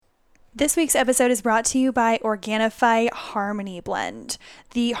This week's episode is brought to you by Organifi Harmony Blend.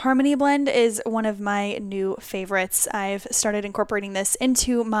 The Harmony Blend is one of my new favorites. I've started incorporating this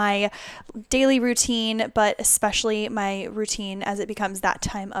into my daily routine, but especially my routine as it becomes that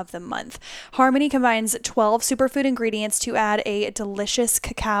time of the month. Harmony combines 12 superfood ingredients to add a delicious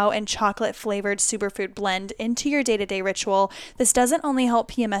cacao and chocolate flavored superfood blend into your day-to-day ritual. This doesn't only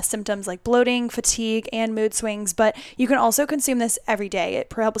help PMS symptoms like bloating, fatigue, and mood swings, but you can also consume this every day.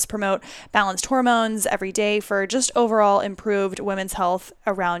 It helps promote balanced hormones every day for just overall improved women's health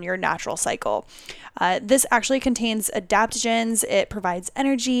around your natural cycle. This actually contains adaptogens. It provides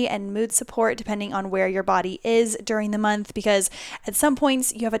energy and mood support depending on where your body is during the month, because at some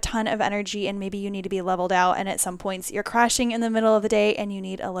points you have a ton of energy and maybe you need to be leveled out, and at some points you're crashing in the middle of the day and you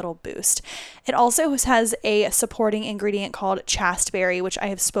need a little boost. It also has a supporting ingredient called chasteberry, which I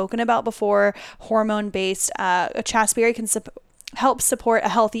have spoken about before, hormone-based. Chasteberry can help support a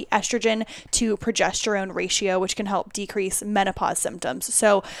healthy estrogen to progesterone ratio, which can help decrease menopause symptoms.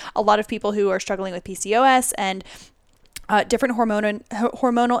 So a lot of people who are struggling with PCOS and different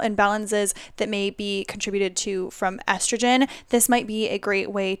hormonal imbalances that may be contributed to from estrogen, this might be a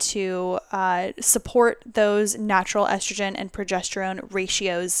great way to support those natural estrogen and progesterone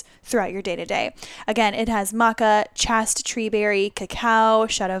ratios throughout your day-to-day. Again, it has maca, chaste tree berry, cacao,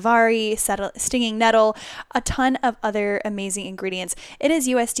 shatavari, stinging nettle, a ton of other amazing ingredients. It is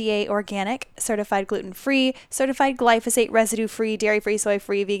USDA organic, certified gluten-free, certified glyphosate residue-free, dairy-free,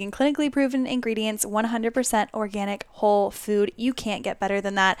 soy-free, vegan, clinically proven ingredients, 100% organic, whole food. You can't get better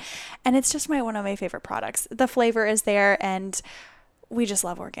than that. And it's just one of my favorite products. The flavor is there, and we just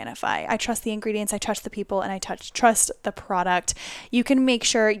love Organifi. I trust the ingredients, I trust the people, and I trust the product. You can make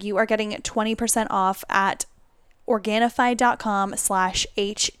sure you are getting 20% off at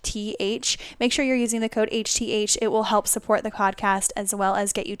Organifi.com/HTH. Make sure you're using the code HTH. It will help support the podcast as well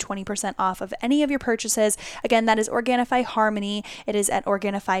as get you 20% off of any of your purchases. Again, that is Organifi Harmony. It is at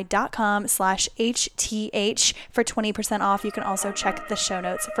Organifi.com/HTH for 20% off. You can also check the show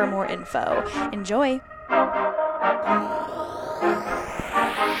notes for more info. Enjoy.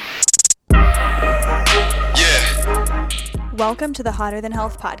 Welcome to the Hotter Than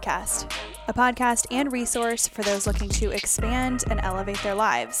Health podcast, a podcast and resource for those looking to expand and elevate their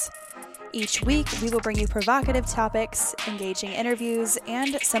lives. Each week, we will bring you provocative topics, engaging interviews,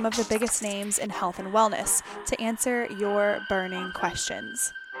 and some of the biggest names in health and wellness to answer your burning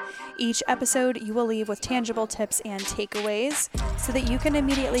questions. Each episode, you will leave with tangible tips and takeaways so that you can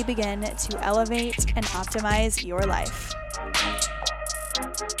immediately begin to elevate and optimize your life.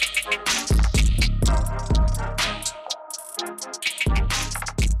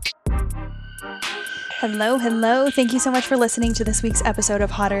 Hello. Thank you so much for listening to this week's episode of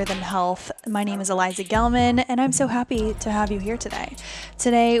Hotter Than Health. My name is Eliza Gelman, and I'm so happy to have you here today.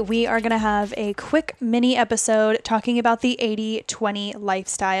 Today, we are going to have a quick mini episode talking about the 80-20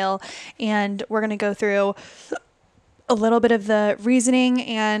 lifestyle, and we're going to go through a little bit of the reasoning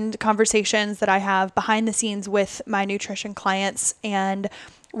and conversations that I have behind the scenes with my nutrition clients, and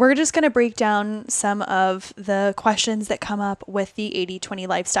we're just going to break down some of the questions that come up with the 80-20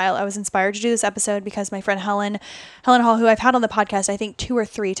 lifestyle. I was inspired to do this episode because my friend Helen Hall, who I've had on the podcast, I think 2 or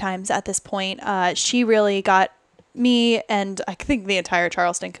 3 times at this point, she really got me and I think the entire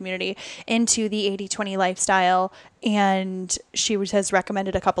Charleston community into the 80-20 lifestyle. And she has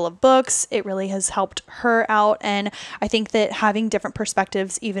recommended a couple of books. It really has helped her out. And I think that having different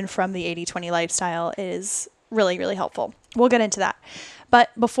perspectives, even from the 80-20 lifestyle, is really, really helpful. We'll get into that.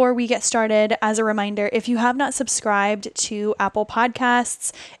 But before we get started, as a reminder, if you have not subscribed to Apple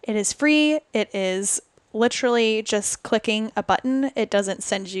Podcasts, it is free. It is literally just clicking a button. It doesn't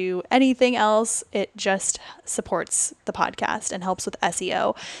send you anything else. It just supports the podcast and helps with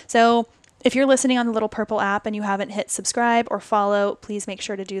SEO. So if you're listening on the little purple app and you haven't hit subscribe or follow, please make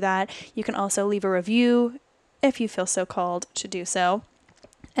sure to do that. You can also leave a review if you feel so called to do so.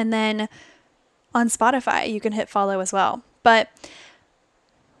 And then on Spotify, you can hit follow as well. But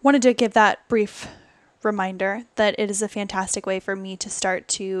wanted to give that brief reminder that it is a fantastic way for me to start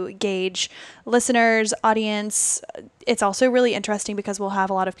to gauge listeners, audience. It's also really interesting because we'll have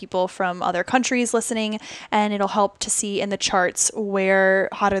a lot of people from other countries listening, and it'll help to see in the charts where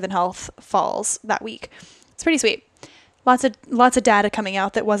Hotter Than Health falls that week. It's pretty sweet. Lots of data coming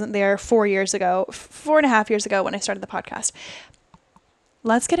out that wasn't there 4.5 years ago when I started the podcast.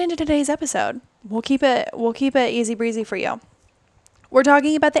 Let's get into today's episode. We'll keep it easy breezy for you. We're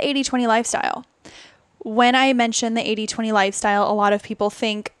talking about the 80-20 lifestyle. When I mention the 80-20 lifestyle, a lot of people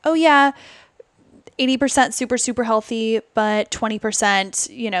think, oh yeah, 80% super, super healthy, but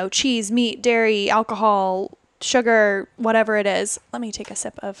 20%, cheese, meat, dairy, alcohol, sugar, whatever it is. Let me take a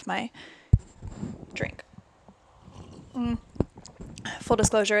sip of my drink. Full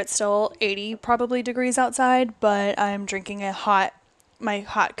disclosure, it's still 80 probably degrees outside, but I'm drinking my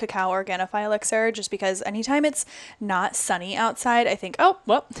hot cacao Organifi elixir just because anytime it's not sunny outside, I think, oh,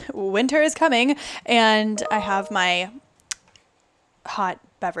 well, winter is coming. And I have my hot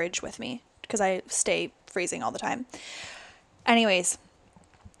beverage with me because I stay freezing all the time. Anyways,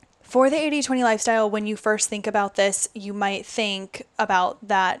 for the 80-20 lifestyle, when you first think about this, you might think about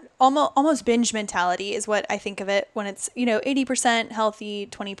that almost binge mentality is what I think of it when it's, 80% healthy,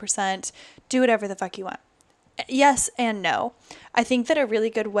 20%, do whatever the fuck you want. Yes and no. I think that a really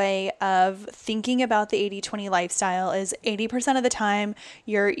good way of thinking about the 80-20 lifestyle is 80% of the time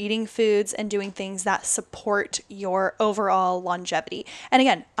you're eating foods and doing things that support your overall longevity. And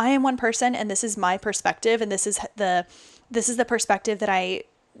again, I am one person and this is my perspective, and this is the perspective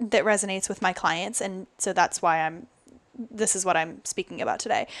that resonates with my clients, and so that's why this is what I'm speaking about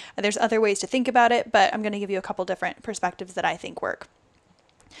today. There's other ways to think about it, but I'm going to give you a couple different perspectives that I think work.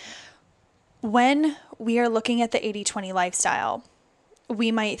 When we are looking at the 80-20 lifestyle,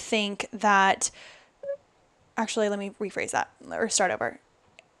 we might think that, actually, let me rephrase that or start over.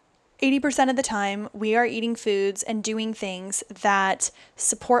 80% of the time, we are eating foods and doing things that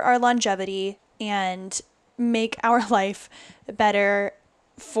support our longevity and make our life better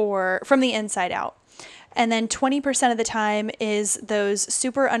from the inside out. And then 20% of the time is those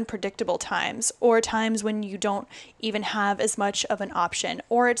super unpredictable times, or times when you don't even have as much of an option,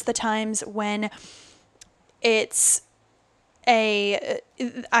 or it's the times when it's I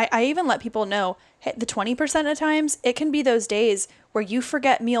even let people know, hey, the 20% of times, it can be those days where you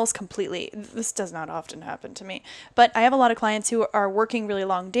forget meals completely. This does not often happen to me, but I have a lot of clients who are working really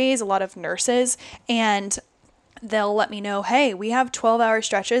long days, a lot of nurses, and they'll let me know, hey, we have 12-hour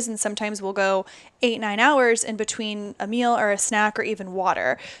stretches, and sometimes we'll go 8-9 hours in between a meal or a snack or even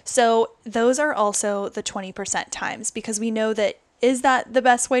water. So those are also the 20% times, because we know that, is that the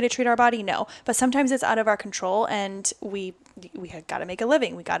best way to treat our body? No, but sometimes it's out of our control and we have got to make a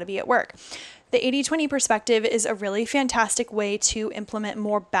living. We got to be at work. The 80-20 perspective is a really fantastic way to implement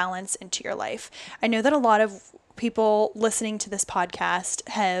more balance into your life. I know that a lot of people listening to this podcast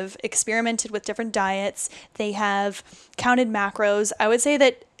have experimented with different diets. They have counted macros. I would say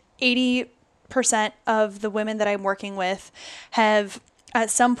that 80% of the women that I'm working with have at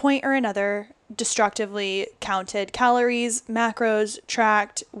some point or another destructively counted calories, macros,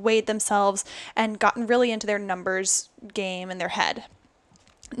 tracked, weighed themselves, and gotten really into their numbers game in their head.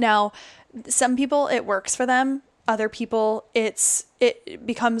 Now, some people it works for them. Other people it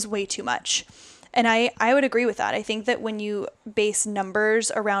becomes way too much. And I would agree with that. I think that when you base numbers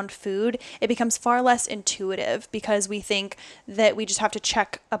around food, it becomes far less intuitive, because we think that we just have to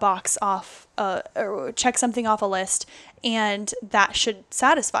check a box off, or check something off a list, and that should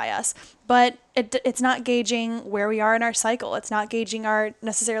satisfy us. But it's not gauging where we are in our cycle. It's not gauging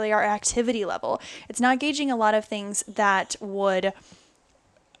necessarily our activity level. It's not gauging a lot of things that would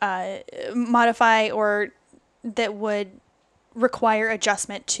modify or that would require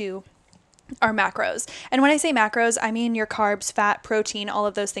adjustment to our macros. And when I say macros, I mean your carbs, fat, protein, all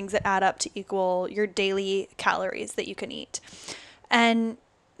of those things that add up to equal your daily calories that you can eat. And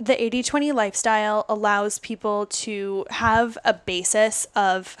the 80-20 lifestyle allows people to have a basis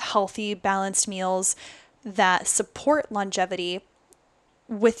of healthy, balanced meals that support longevity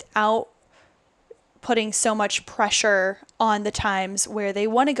without putting so much pressure on the times where they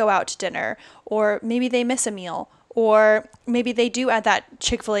want to go out to dinner, or maybe they miss a meal, or maybe they do add that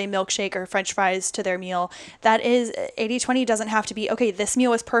Chick-fil-A milkshake or French fries to their meal. That is, 80-20 doesn't have to be, okay, this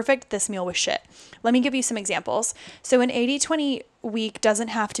meal was perfect, this meal was shit. Let me give you some examples. So an 80-20 week doesn't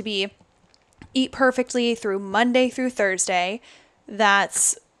have to be eat perfectly through Monday through Thursday.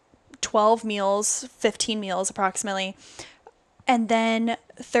 That's 12 meals, 15 meals approximately. And then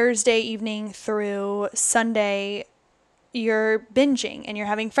Thursday evening through Sunday, you're binging and you're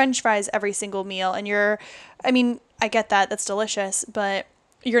having French fries every single meal, and I get that, that's delicious, but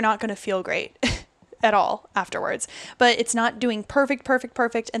you're not going to feel great at all afterwards. But it's not doing perfect,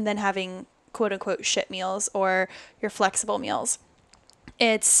 and then having quote unquote shit meals or your flexible meals.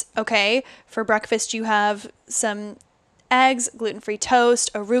 It's okay, for breakfast you have some eggs, gluten-free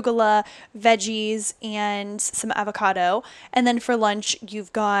toast, arugula, veggies, and some avocado. And then for lunch,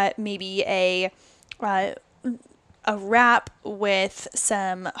 you've got maybe a wrap with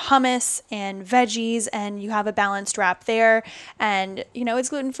some hummus and veggies, and you have a balanced wrap there. And, it's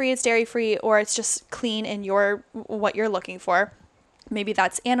gluten-free, it's dairy-free, or it's just clean in what you're looking for. Maybe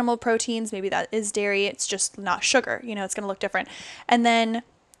that's animal proteins, maybe that is dairy, it's just not sugar, it's going to look different. And then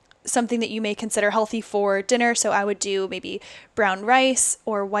something that you may consider healthy for dinner. So I would do maybe brown rice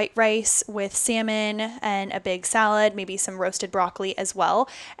or white rice with salmon and a big salad, maybe some roasted broccoli as well.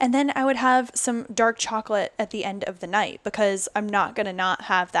 And then I would have some dark chocolate at the end of the night because I'm not going to not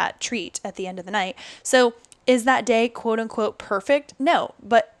have that treat at the end of the night. So is that day quote unquote perfect? No,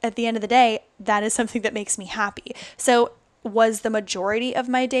 but at the end of the day, that is something that makes me happy. So was the majority of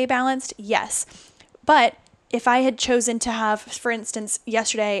my day balanced? Yes. But if I had chosen to have, for instance,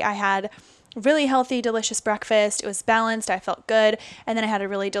 yesterday I had really healthy, delicious breakfast. It was balanced. I felt good. And then I had a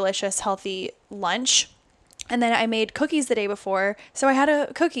really delicious, healthy lunch. And then I made cookies the day before. So I had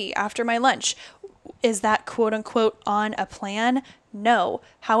a cookie after my lunch. Is that quote unquote on a plan? No.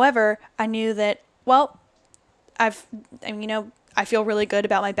 However, I knew that, well, I feel really good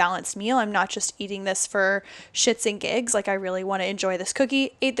about my balanced meal. I'm not just eating this for shits and gigs. Like, I really want to enjoy this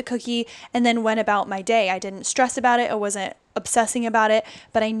cookie, ate the cookie, and then went about my day. I didn't stress about it. I wasn't obsessing about it,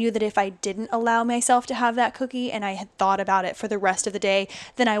 but I knew that if I didn't allow myself to have that cookie and I had thought about it for the rest of the day,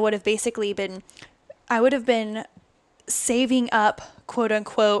 then I would have been saving up quote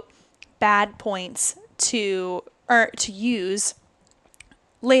unquote bad points to use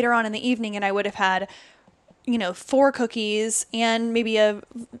later on in the evening. And I would have had 4 cookies and maybe a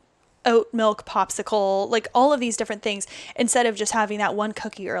oat milk popsicle, like all of these different things, instead of just having that one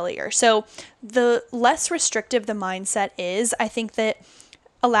cookie earlier. So the less restrictive the mindset is, I think that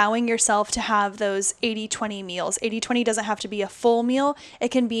allowing yourself to have those 80-20 meals, 80-20 doesn't have to be a full meal. It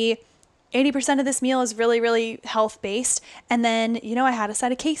can be 80% of this meal is really, really health-based. And then, I had a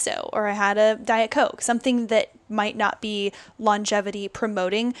side of queso or I had a Diet Coke, something that might not be longevity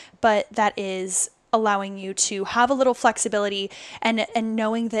promoting, but that is allowing you to have a little flexibility and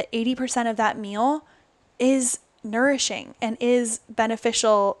knowing that 80% of that meal is nourishing and is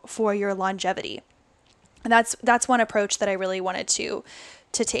beneficial for your longevity. And that's one approach that I really wanted to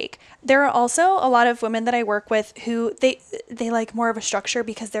take. There are also a lot of women that I work with who they like more of a structure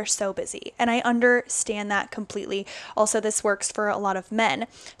because they're so busy. And I understand that completely. Also, this works for a lot of men.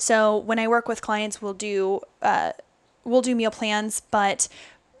 So when I work with clients, we'll do meal plans, but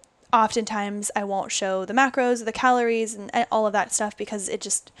oftentimes I won't show the macros, the calories, and all of that stuff because it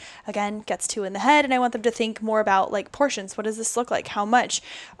just, again, gets too in the head. And I want them to think more about like portions. What does this look like? How much?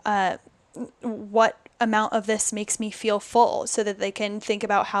 What amount of this makes me feel full, so that they can think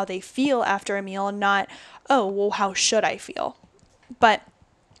about how they feel after a meal and not, oh, well, how should I feel? But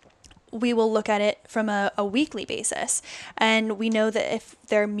we will look at it from a weekly basis. And we know that if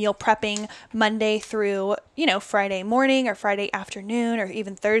they're meal prepping Monday through, Friday morning or Friday afternoon or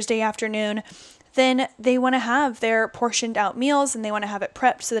even Thursday afternoon, then they want to have their portioned out meals and they want to have it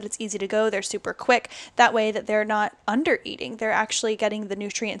prepped so that it's easy to go. They're super quick. That way that they're not under eating. They're actually getting the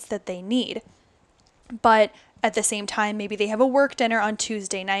nutrients that they need. But at the same time, maybe they have a work dinner on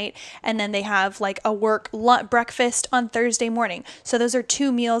Tuesday night and then they have like a work breakfast on Thursday morning. So those are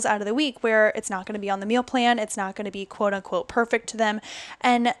 2 meals out of the week where it's not going to be on the meal plan. It's not going to be quote unquote perfect to them.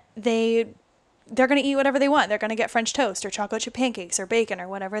 And they're going to eat whatever they want. They're going to get French toast or chocolate chip pancakes or bacon or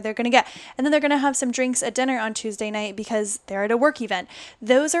whatever they're going to get. And then they're going to have some drinks at dinner on Tuesday night because they're at a work event.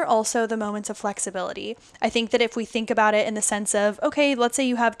 Those are also the moments of flexibility. I think that if we think about it in the sense of, okay, let's say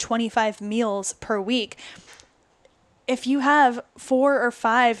you have 25 meals per week. If you have 4 or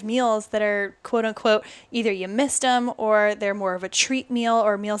 5 meals that are quote unquote, either you missed them or they're more of a treat meal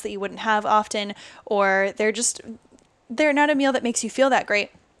or meals that you wouldn't have often, or they're not a meal that makes you feel that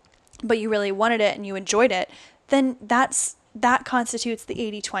great, but you really wanted it and you enjoyed it, then that constitutes the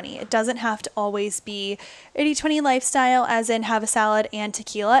 80-20. It doesn't have to always be 80-20 lifestyle as in have a salad and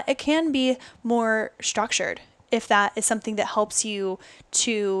tequila. It can be more structured if that is something that helps you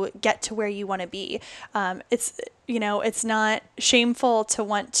to get to where you want to be. It's not shameful to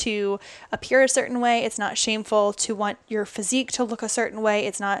want to appear a certain way. It's not shameful to want your physique to look a certain way.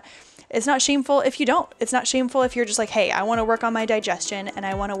 It's not shameful if you don't. It's not shameful if you're just like, hey, I want to work on my digestion and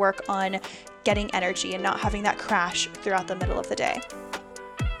I want to work on getting energy and not having that crash throughout the middle of the day.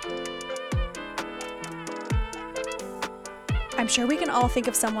 I'm sure we can all think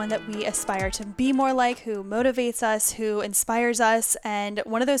of someone that we aspire to be more like, who motivates us, who inspires us, and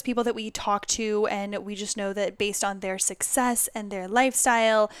one of those people that we talk to and we just know that based on their success and their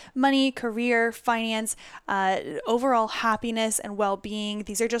lifestyle, money, career, finance, overall happiness and well-being,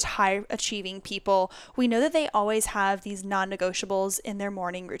 these are just high achieving people. We know that they always have these non-negotiables in their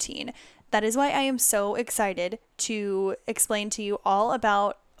morning routine. That is why I am so excited to explain to you all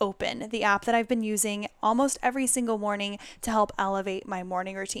about Open, the app that I've been using almost every single morning to help elevate my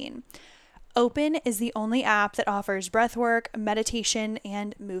morning routine. Open is the only app that offers breathwork, meditation,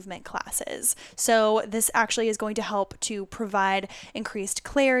 and movement classes. So this actually is going to help to provide increased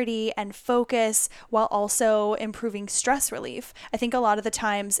clarity and focus while also improving stress relief. I think a lot of the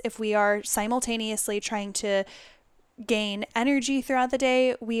times if we are simultaneously trying to gain energy throughout the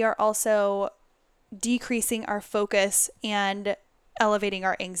day, we are also decreasing our focus and elevating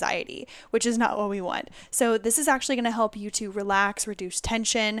our anxiety, which is not what we want. So this is actually going to help you to relax, reduce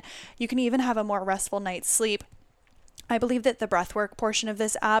tension. You can even have a more restful night's sleep. I believe that the breathwork portion of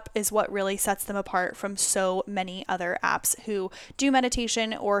this app is what really sets them apart from so many other apps who do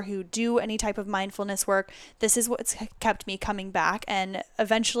meditation or who do any type of mindfulness work. This is what's kept me coming back and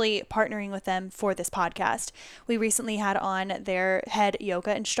eventually partnering with them for this podcast. We recently had on their head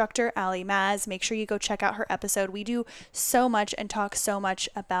yoga instructor, Ali Maz. Make sure you go check out her episode. We do so much and talk so much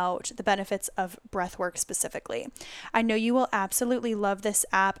about the benefits of breathwork specifically. I know you will absolutely love this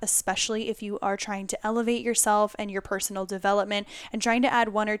app, especially if you are trying to elevate yourself and your personal development and trying to add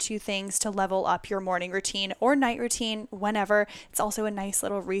one or two things to level up your morning routine or night routine whenever. It's also a nice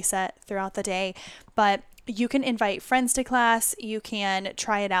little reset throughout the day. But you can invite friends to class, you can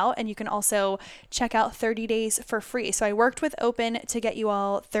try it out, and you can also check out 30 days for free. So I worked with Open to get you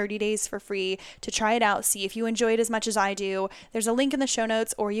all 30 days for free to try it out, see if you enjoy it as much as I do. There's a link in the show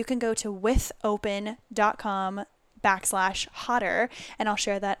notes, or you can go to withopen.com/hotter, and I'll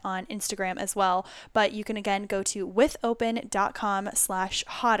share that on Instagram as well. But you can again go to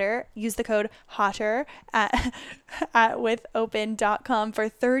withopen.com/hotter, use the code hotter at withopen.com for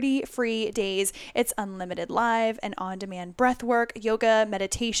 30 free days. It's unlimited live and on-demand breath work, yoga,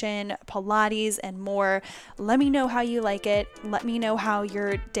 meditation, Pilates, and more. Let me know how you like it. Let me know how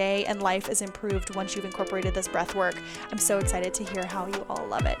your day and life is improved once you've incorporated this breath work. I'm so excited to hear how you all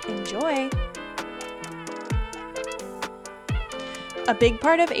love it. Enjoy! A big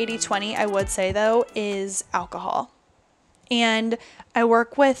part of 80/20, I would say though, is alcohol. And I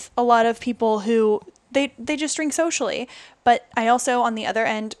work with a lot of people who they just drink socially, but I also on the other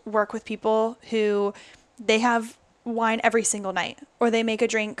end work with people who they have wine every single night, or they make a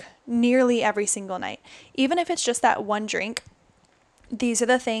drink nearly every single night. Even if it's just that one drink, these are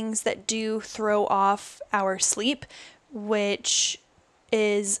the things that do throw off our sleep, which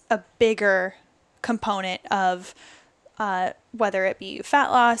is a bigger component of whether it be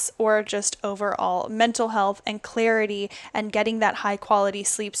fat loss or just overall mental health and clarity, and getting that high quality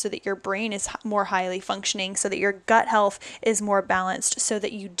sleep so that your brain is more highly functioning, so that your gut health is more balanced, so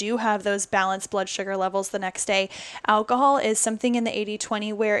that you do have those balanced blood sugar levels the next day. Alcohol is something in the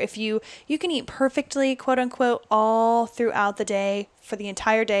 80/20 where if you can eat perfectly, quote unquote, all throughout the day, for the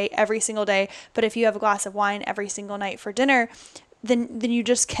entire day, every single day, but if you have a glass of wine every single night for dinner, then you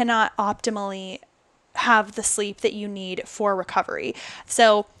just cannot optimally have the sleep that you need for recovery.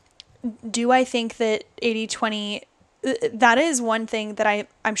 So do I think that 80/20, that is one thing that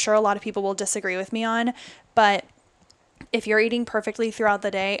I'm sure a lot of people will disagree with me on, but if you're eating perfectly throughout the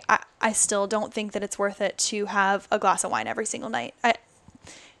day, I still don't think that it's worth it to have a glass of wine every single night.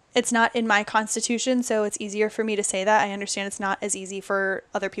 It's not in my constitution, so it's easier for me to say that. I understand it's not as easy for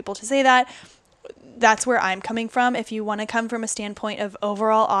other people to say that. That's where I'm coming from. If you want to come from a standpoint of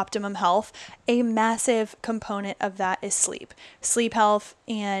overall optimum health, a massive component of that is sleep. Sleep health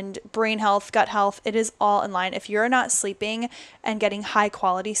and brain health, gut health, it is all in line. If you're not sleeping and getting high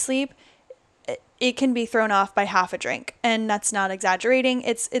quality sleep, it can be thrown off by half a drink. And that's not exaggerating.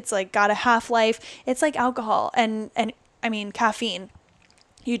 It's like got a half-life. It's like alcohol and I mean caffeine.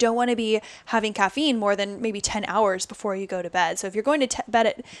 You don't want to be having caffeine more than maybe 10 hours before you go to bed. So if you're going to bed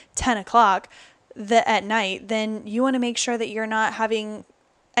at 10 o'clock at night, then you want to make sure that you're not having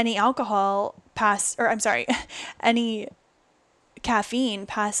any any caffeine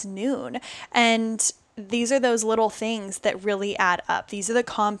past noon. And these are those little things that really add up. These are the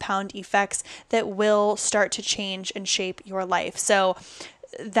compound effects that will start to change and shape your life. So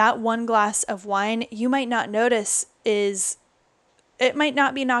that one glass of wine, you might not notice it might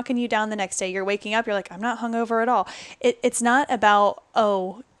not be knocking you down the next day. You're waking up, you're like, I'm not hungover at all. It's not about,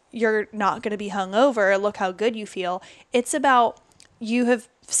 oh, you're not going to be hungover, look how good you feel. It's about you have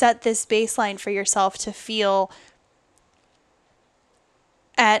set this baseline for yourself to feel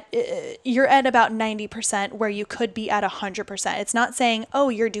you're at about 90% where you could be at 100%. It's not saying, oh,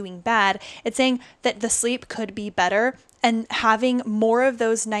 you're doing bad. It's saying that the sleep could be better, and having more of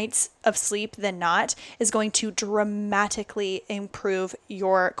those nights of sleep than not is going to dramatically improve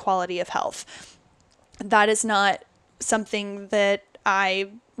your quality of health. That is not something that I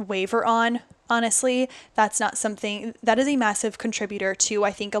waver on, honestly. That's not something that is a massive contributor to,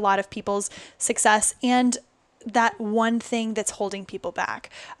 I think, a lot of people's success and that one thing that's holding people back.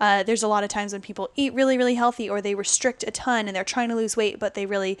 There's a lot of times when people eat really, really healthy, or they restrict a ton and they're trying to lose weight, but they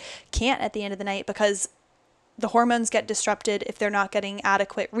really can't at the end of the night because the hormones get disrupted if they're not getting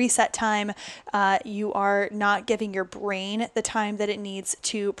adequate reset time. You are not giving your brain the time that it needs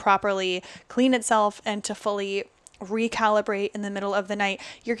to properly clean itself and to fully recalibrate in the middle of the night.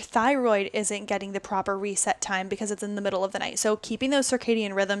 Your thyroid isn't getting the proper reset time because it's in the middle of the night. So keeping those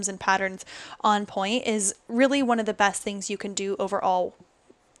circadian rhythms and patterns on point is really one of the best things you can do overall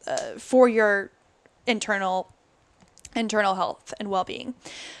for your internal health and well-being.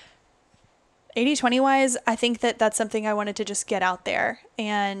 80-20 wise, I think that that's something I wanted to just get out there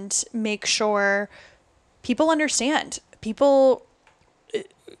and make sure people understand.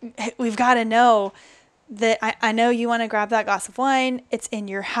 We've got to know that I know you want to grab that glass of wine. It's in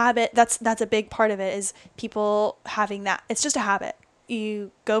your habit. That's a big part of it, is people having that. It's just a habit.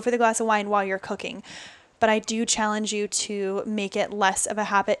 You go for the glass of wine while you're cooking. But I do challenge you to make it less of a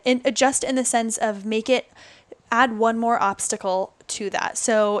habit, and just in the sense of add one more obstacle to that.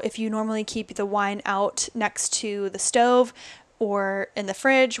 So if you normally keep the wine out next to the stove or in the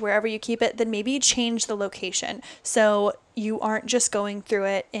fridge, wherever you keep it, then maybe change the location. So you aren't just going through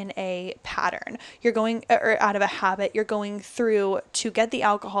it in a pattern. You're going, or out of a habit, you're going through to get the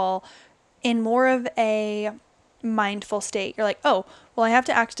alcohol in more of a mindful state. You're like, oh, well, I have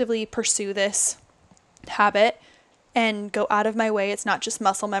to actively pursue this habit and go out of my way. It's not just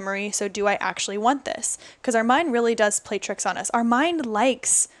muscle memory. So do I actually want this? Because our mind really does play tricks on us. Our mind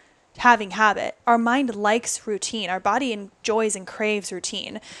likes having habit. Our mind likes routine. Our body enjoys and craves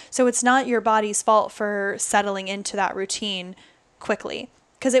routine. So it's not your body's fault for settling into that routine quickly,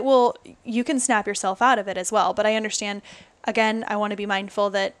 because you can snap yourself out of it as well. But I understand, again, I want to be mindful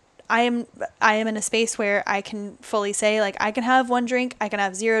that I am in a space where I can fully say, like, I can have one drink, I can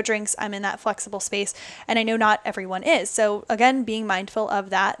have 0 drinks. I'm in that flexible space, and I know not everyone is. So again, being mindful of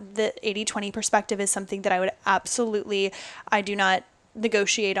that, the 80-20 perspective is something that I do not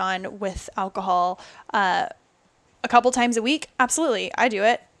negotiate on with alcohol. A couple times a week, absolutely, I do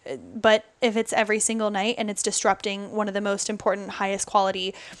it. But if it's every single night and it's disrupting one of the most important, highest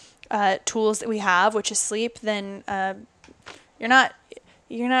quality tools that we have, which is sleep, then you're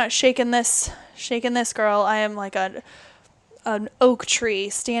not shaking this, girl. I am like an oak tree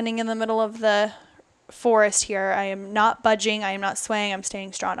standing in the middle of the forest here. I am not budging. I am not swaying. I'm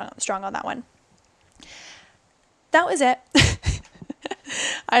staying strong on that one. That was it.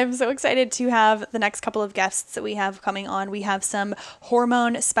 I'm so excited to have the next couple of guests that we have coming on. We have some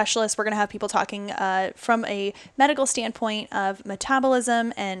hormone specialists. We're going to have people talking from a medical standpoint of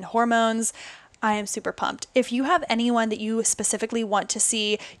metabolism and hormones. I am super pumped. If you have anyone that you specifically want to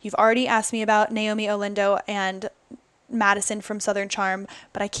see, you've already asked me about Naomi Olindo and Madison from Southern Charm,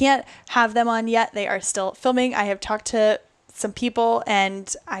 but I can't have them on yet. They are still filming. I have talked to some people,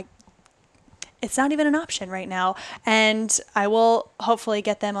 and it's not even an option right now. And I will hopefully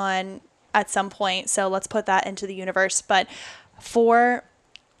get them on at some point. So let's put that into the universe. But for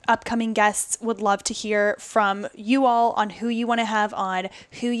upcoming guests, would love to hear from you all on who you want to have on,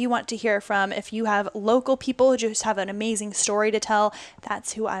 who you want to hear from. If you have local people who just have an amazing story to tell,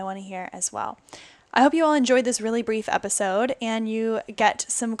 that's who I want to hear as well. I hope you all enjoyed this really brief episode and you get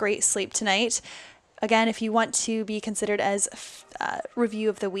some great sleep tonight. Again, if you want to be considered as review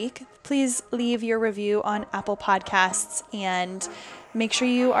of the week, please leave your review on Apple Podcasts, and make sure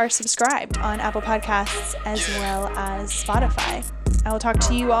you are subscribed on Apple Podcasts as well as Spotify. I will talk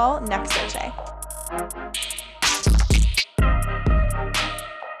to you all next Thursday.